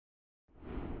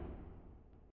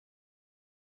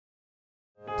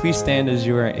Please stand as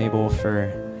you are able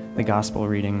for the gospel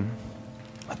reading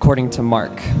according to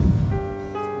Mark.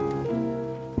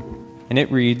 And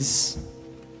it reads,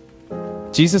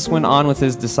 Jesus went on with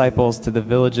his disciples to the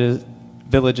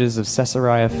villages of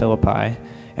Caesarea Philippi,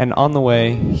 and on the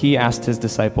way he asked his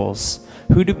disciples,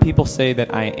 "Who do people say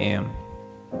that I am?"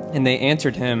 And they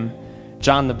answered him,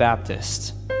 "John the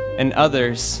Baptist, and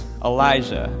others,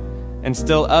 Elijah, and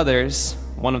still others,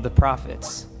 one of the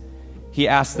prophets." He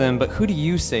asked them, "But who do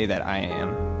you say that I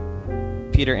am?"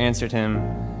 Peter answered him,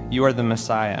 "You are the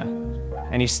Messiah."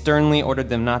 And he sternly ordered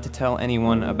them not to tell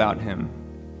anyone about him.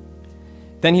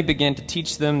 Then he began to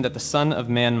teach them that the Son of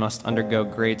Man must undergo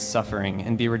great suffering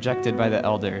and be rejected by the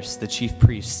elders, the chief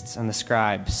priests, and the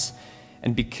scribes,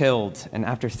 and be killed, and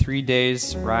after 3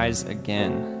 days rise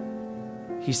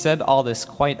again. He said all this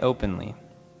quite openly.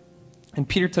 And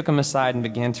Peter took him aside and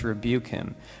began to rebuke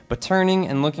him. But turning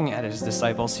and looking at his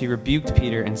disciples, he rebuked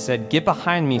Peter and said, "Get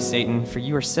behind me, Satan, for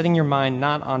you are setting your mind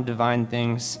not on divine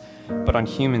things, but on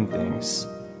human things."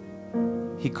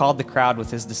 He called the crowd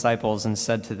with his disciples and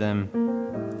said to them,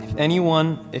 If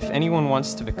anyone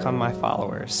wants to become my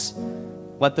followers,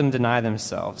 let them deny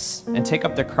themselves and take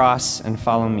up their cross and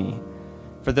follow me.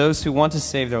 For those who want to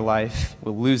save their life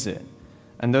will lose it,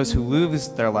 and those who lose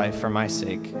their life for my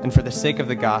sake and for the sake of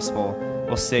the gospel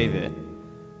will save it.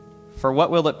 For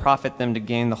what will it profit them to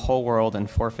gain the whole world and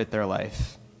forfeit their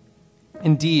life?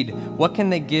 Indeed, what can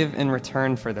they give in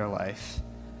return for their life?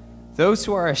 Those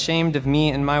who are ashamed of me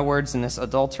and my words in this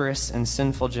adulterous and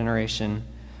sinful generation,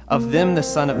 of them the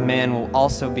Son of Man will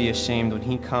also be ashamed when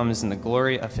he comes in the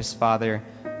glory of his Father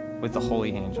with the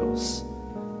holy angels.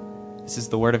 This is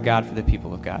the word of God for the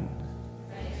people of God.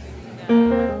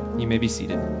 You may be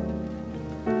seated.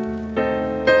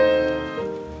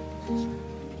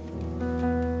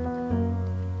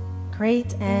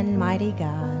 Great and mighty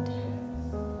God,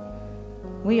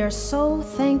 we are so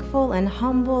thankful and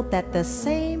humbled that the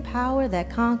same power that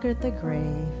conquered the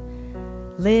grave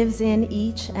lives in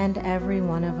each and every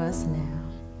one of us now.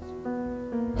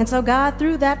 And so, God,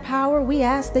 through that power, we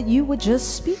ask that you would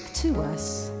just speak to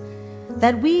us,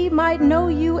 that we might know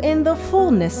you in the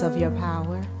fullness of your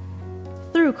power,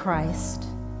 through Christ,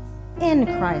 in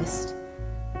Christ,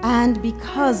 and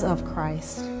because of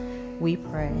Christ, we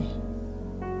pray.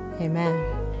 Amen.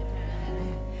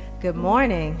 Good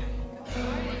morning.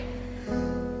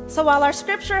 So while our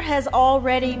scripture has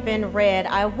already been read,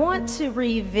 I want to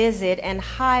revisit and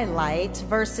highlight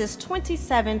verses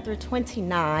 27 through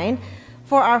 29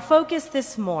 for our focus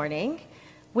this morning,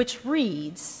 which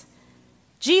reads,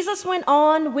 Jesus went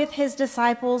on with his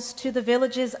disciples to the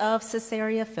villages of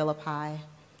Caesarea Philippi.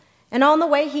 And on the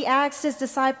way he asked his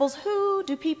disciples, "Who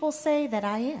do people say that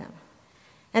I am?"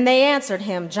 And they answered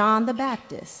him, "John the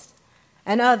Baptist,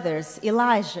 and others,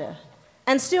 Elijah,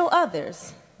 and still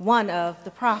others, one of the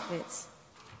prophets."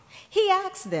 He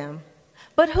asked them,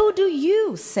 "But who do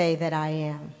you say that I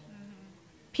am?"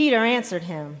 Peter answered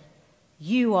him,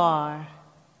 "You are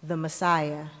the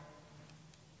Messiah."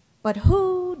 "But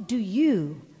who do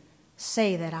you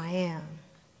say that I am?"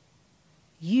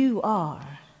 "You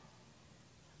are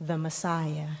the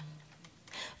Messiah."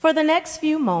 For the next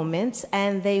few moments,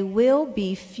 and they will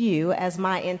be few as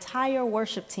my entire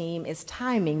worship team is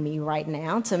timing me right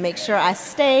now to make sure I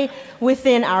stay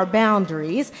within our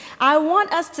boundaries, I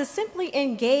want us to simply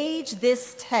engage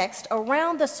this text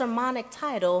around the sermonic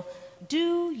title,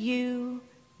 Do You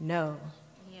Know?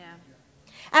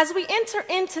 As we enter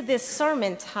into this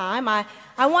sermon time, I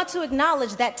want to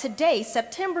acknowledge that today,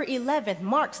 September 11th,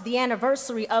 marks the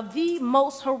anniversary of the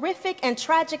most horrific and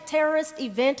tragic terrorist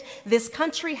event this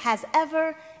country has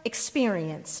ever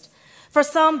experienced. For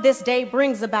some, this day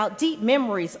brings about deep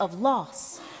memories of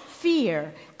loss,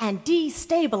 fear, and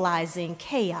destabilizing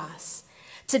chaos.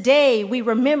 Today, we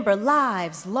remember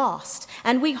lives lost,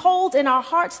 and we hold in our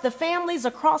hearts the families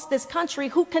across this country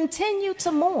who continue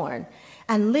to mourn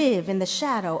and live in the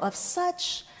shadow of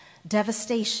such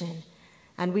devastation.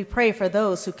 And we pray for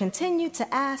those who continue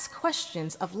to ask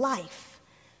questions of life,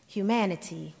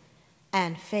 humanity,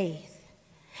 and faith.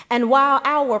 And while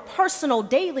our personal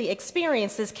daily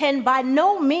experiences can by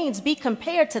no means be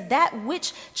compared to that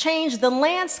which changed the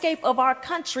landscape of our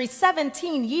country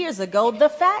 17 years ago, the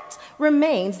fact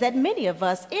remains that many of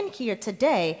us in here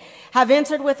today have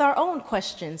entered with our own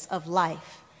questions of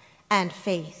life and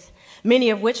faith, many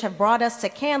of which have brought us to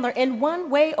Candler in one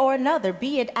way or another,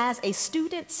 be it as a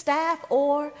student, staff,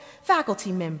 or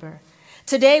faculty member.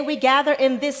 Today, we gather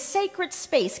in this sacred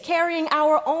space, carrying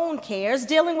our own cares,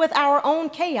 dealing with our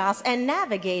own chaos, and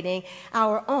navigating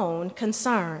our own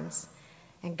concerns.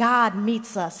 And God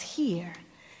meets us here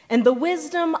And the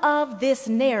wisdom of this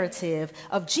narrative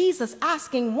of Jesus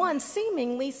asking one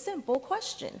seemingly simple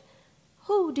question: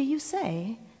 who do you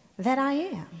say that I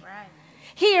am? Right.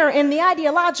 Here in the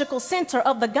ideological center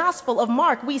of the Gospel of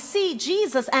Mark, we see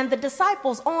Jesus and the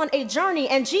disciples on a journey,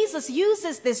 and Jesus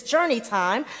uses this journey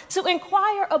time to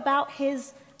inquire about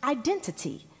his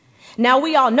identity. Now,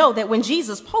 we all know that when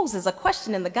Jesus poses a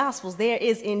question in the Gospels, there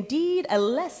is indeed a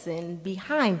lesson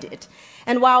behind it.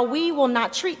 And while we will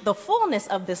not treat the fullness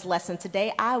of this lesson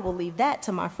today, I will leave that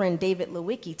to my friend David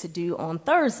Lewicki to do on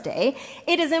Thursday.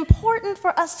 It is important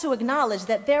for us to acknowledge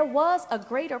that there was a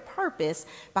greater purpose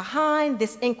behind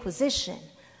this inquisition.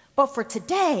 But for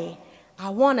today,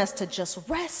 I want us to just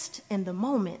rest in the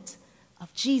moment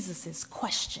of Jesus'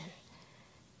 question.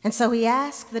 And so he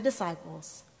asked the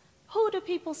disciples, "Who do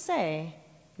people say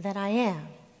that I am?"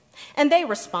 And they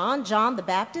respond, John the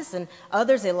Baptist, and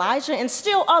others Elijah, and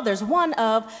still others, one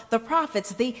of the prophets.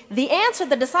 The answer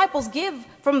the disciples give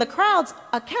from the crowd's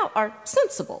account are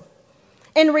sensible.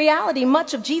 In reality,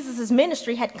 much of Jesus'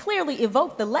 ministry had clearly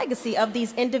evoked the legacy of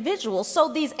these individuals, so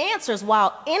these answers,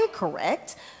 while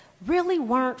incorrect, really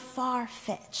weren't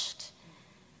far-fetched.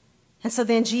 And so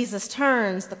then Jesus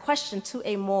turns the question to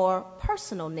a more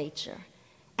personal nature,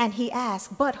 and he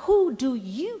asks, "But who do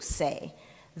you say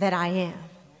that I am?"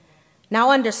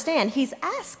 Now understand, he's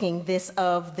asking this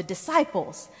of the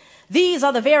disciples. These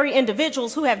are the very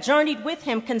individuals who have journeyed with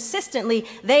him consistently.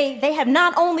 They have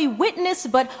not only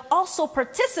witnessed, but also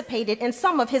participated in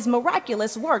some of his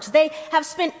miraculous works. They have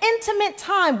spent intimate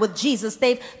time with Jesus.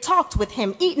 They've talked with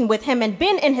him, eaten with him, and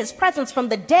been in his presence from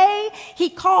the day he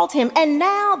called him. And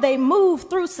now they move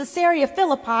through Caesarea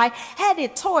Philippi,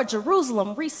 headed toward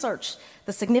Jerusalem. Research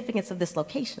the significance of this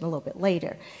location a little bit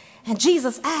later. And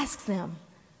Jesus asks them,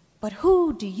 "But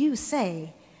who do you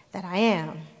say that I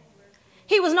am?"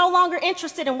 He was no longer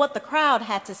interested in what the crowd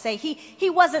had to say. He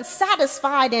wasn't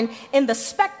satisfied in the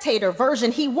spectator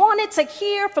version. He wanted to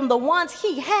hear from the ones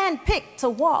he handpicked to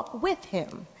walk with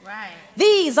him. Right.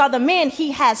 These are the men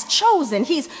he has chosen.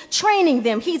 He's training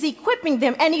them, he's equipping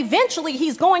them, and eventually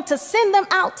he's going to send them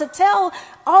out to tell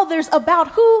others about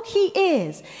who he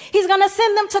is. He's going to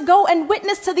send them to go and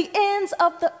witness to the ends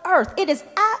of the earth. It is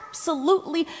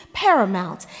absolutely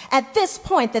paramount at this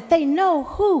point that they know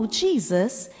who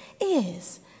Jesus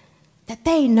is, that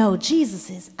they know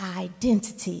Jesus'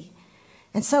 identity.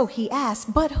 And so he asks,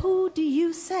 "But who do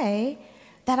you say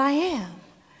that I am?"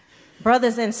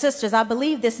 Brothers and sisters, I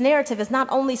believe this narrative is not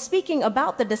only speaking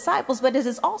about the disciples, but it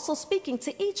is also speaking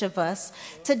to each of us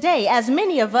today, as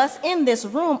many of us in this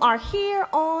room are here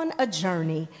on a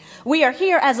journey. We are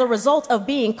here as a result of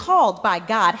being called by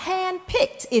God,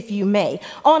 handpicked, if you may,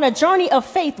 on a journey of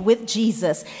faith with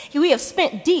Jesus. We have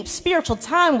spent deep spiritual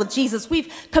time with Jesus.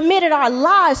 We've committed our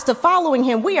lives to following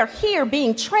him. We are here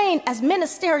being trained as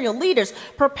ministerial leaders,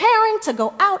 preparing to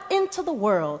go out into the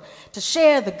world to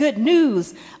share the good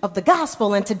news of the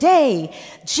gospel. And today,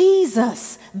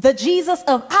 Jesus, the Jesus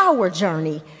of our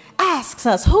journey, asks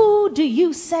us, "Who do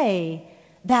you say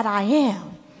that I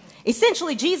am?"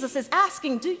 Essentially, Jesus is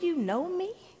asking, "Do you know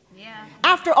me?" Yeah.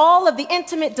 After all of the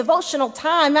intimate devotional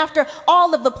time, after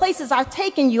all of the places I've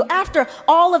taken you, after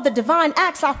all of the divine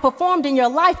acts I've performed in your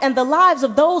life and the lives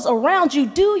of those around you,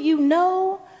 do you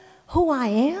know who I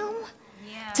am?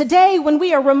 Today, when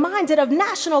we are reminded of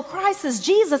national crisis,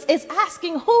 Jesus is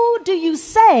asking, "Who do you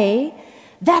say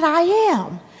that I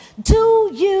am?" Do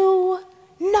you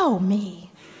know me?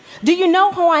 Do you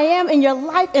know who I am in your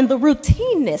life, in the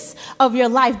routineness of your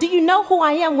life? Do you know who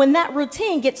I am when that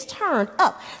routine gets turned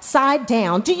upside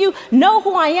down? Do you know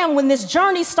who I am when this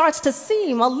journey starts to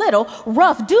seem a little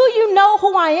rough? Do you know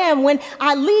who I am when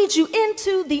I lead you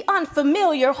into the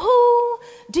unfamiliar? Who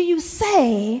do you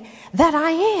say that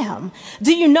I am?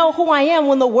 Do you know who I am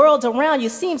when the world around you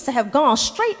seems to have gone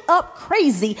straight up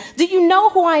crazy? Do you know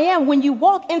who I am when you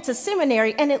walk into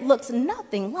seminary and it looks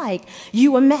nothing like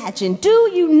you imagined?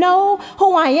 Do you know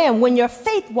who I am when your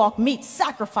faith walk meets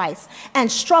sacrifice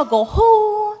and struggle?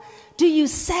 Who do you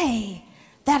say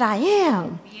that I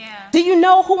am? Yeah. Do you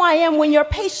know who I am when your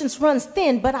patience runs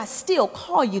thin, but I still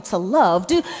call you to love?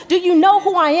 Do you know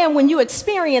who I am when you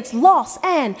experience loss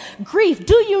and grief?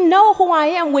 Do you know who I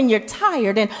am when you're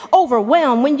tired and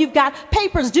overwhelmed, when you've got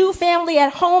papers due, family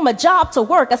at home, a job to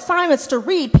work, assignments to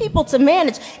read, people to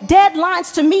manage,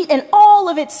 deadlines to meet, and all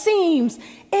of it seems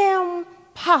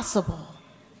impossible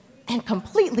and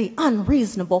completely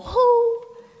unreasonable? Who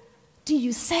do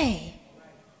you say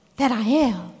that I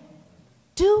am?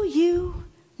 Do you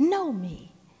know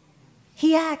me?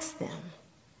 He asked them.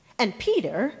 And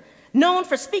Peter, known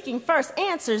for speaking first,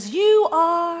 answers, "You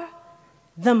are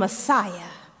the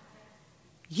Messiah.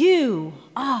 You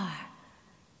are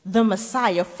the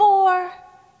Messiah. 4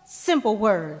 simple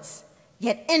words,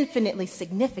 yet infinitely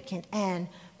significant and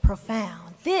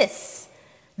profound. This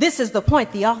is the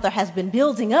point the author has been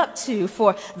building up to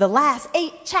for the last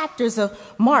 8 chapters of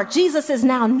Mark. Jesus is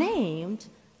now named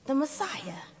the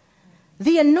Messiah,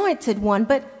 the anointed one.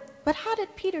 But how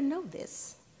did Peter know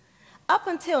this? Up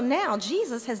until now,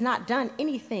 Jesus has not done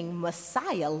anything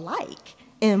Messiah-like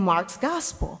in Mark's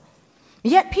gospel.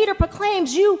 Yet Peter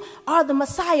proclaims, you are the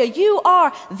Messiah, you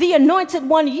are the anointed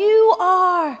one, you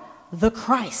are the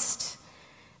Christ.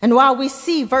 And while we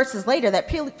see verses later that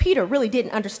Peter really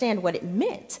didn't understand what it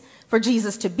meant for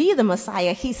Jesus to be the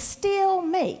Messiah, he still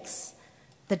makes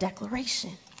the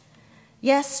declaration.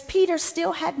 Yes, Peter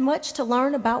still had much to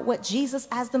learn about what Jesus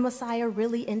as the Messiah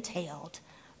really entailed.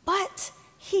 But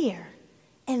here,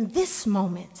 in this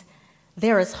moment,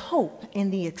 there is hope in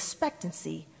the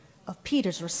expectancy of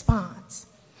Peter's response.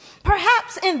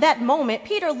 Perhaps in that moment,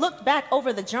 Peter looked back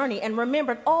over the journey and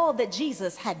remembered all that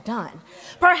Jesus had done.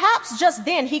 Perhaps just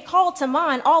then he called to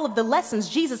mind all of the lessons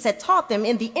Jesus had taught them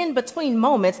in the in-between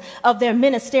moments of their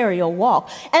ministerial walk.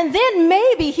 And then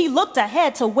maybe he looked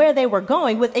ahead to where they were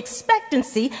going with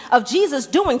expectancy of Jesus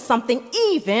doing something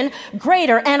even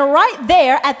greater. And right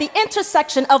there at the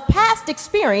intersection of past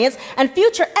experience and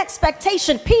future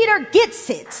expectation, Peter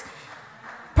gets it.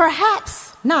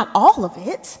 Perhaps not all of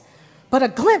it, but a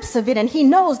glimpse of it, and he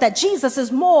knows that Jesus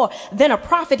is more than a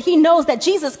prophet. He knows that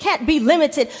Jesus can't be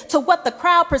limited to what the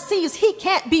crowd perceives. He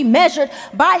can't be measured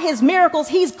by his miracles.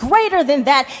 He's greater than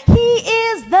that. He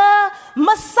is the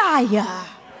Messiah,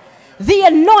 the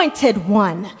anointed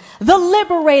one, the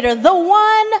liberator, the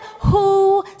one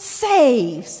who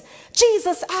saves.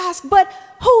 Jesus asked, but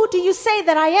who do you say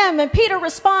that I am? And Peter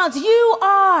responds, you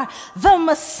are the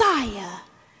Messiah.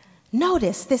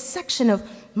 Notice this section of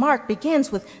Mark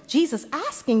begins with Jesus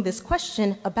asking this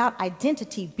question about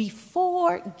identity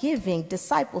before giving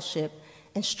discipleship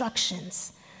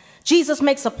instructions. Jesus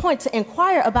makes a point to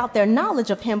inquire about their knowledge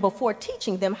of him before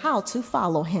teaching them how to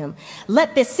follow him.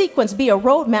 Let this sequence be a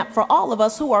roadmap for all of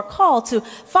us who are called to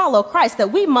follow Christ,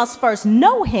 that we must first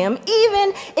know him,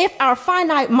 even if our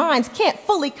finite minds can't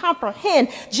fully comprehend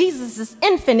Jesus'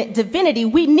 infinite divinity.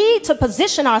 We need to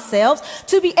position ourselves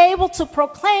to be able to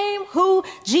proclaim who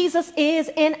Jesus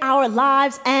is in our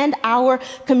lives and our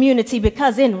community,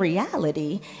 because in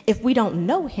reality, if we don't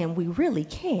know him, we really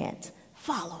can't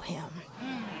follow him.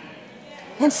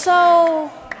 And so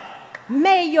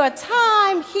may your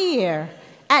time here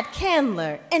at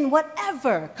Candler, in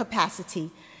whatever capacity,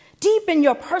 deepen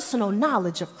your personal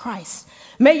knowledge of Christ.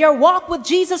 May your walk with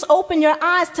Jesus open your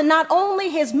eyes to not only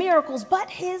his miracles, but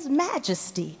his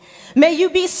majesty. May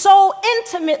you be so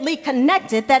intimately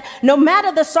connected that no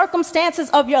matter the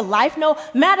circumstances of your life, no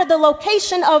matter the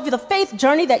location of the faith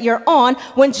journey that you're on,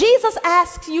 when Jesus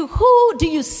asks you, who do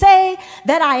you say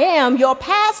that I am, your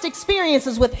past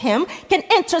experiences with him can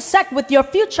intersect with your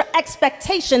future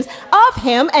expectations of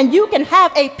him, and you can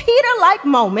have a Peter-like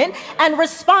moment and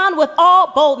respond with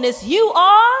all boldness. You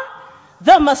are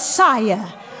the Messiah.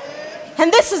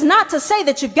 And this is not to say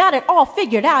that you've got it all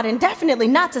figured out, and definitely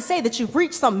not to say that you've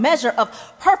reached some measure of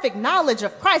perfect knowledge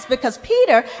of Christ, because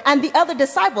Peter and the other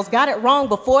disciples got it wrong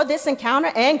before this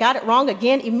encounter and got it wrong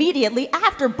again immediately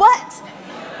after. But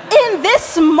in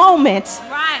this moment,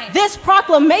 this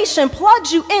proclamation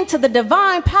plugs you into the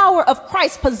divine power of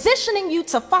Christ, positioning you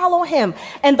to follow him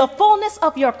in the fullness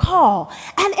of your call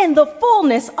and in the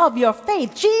fullness of your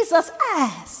faith. Jesus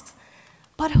asks,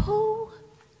 but who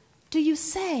do you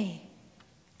say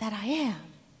that I am?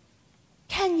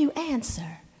 Can you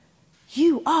answer,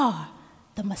 you are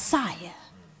the Messiah?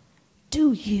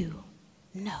 Do you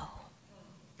know?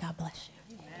 God bless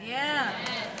you. Yeah.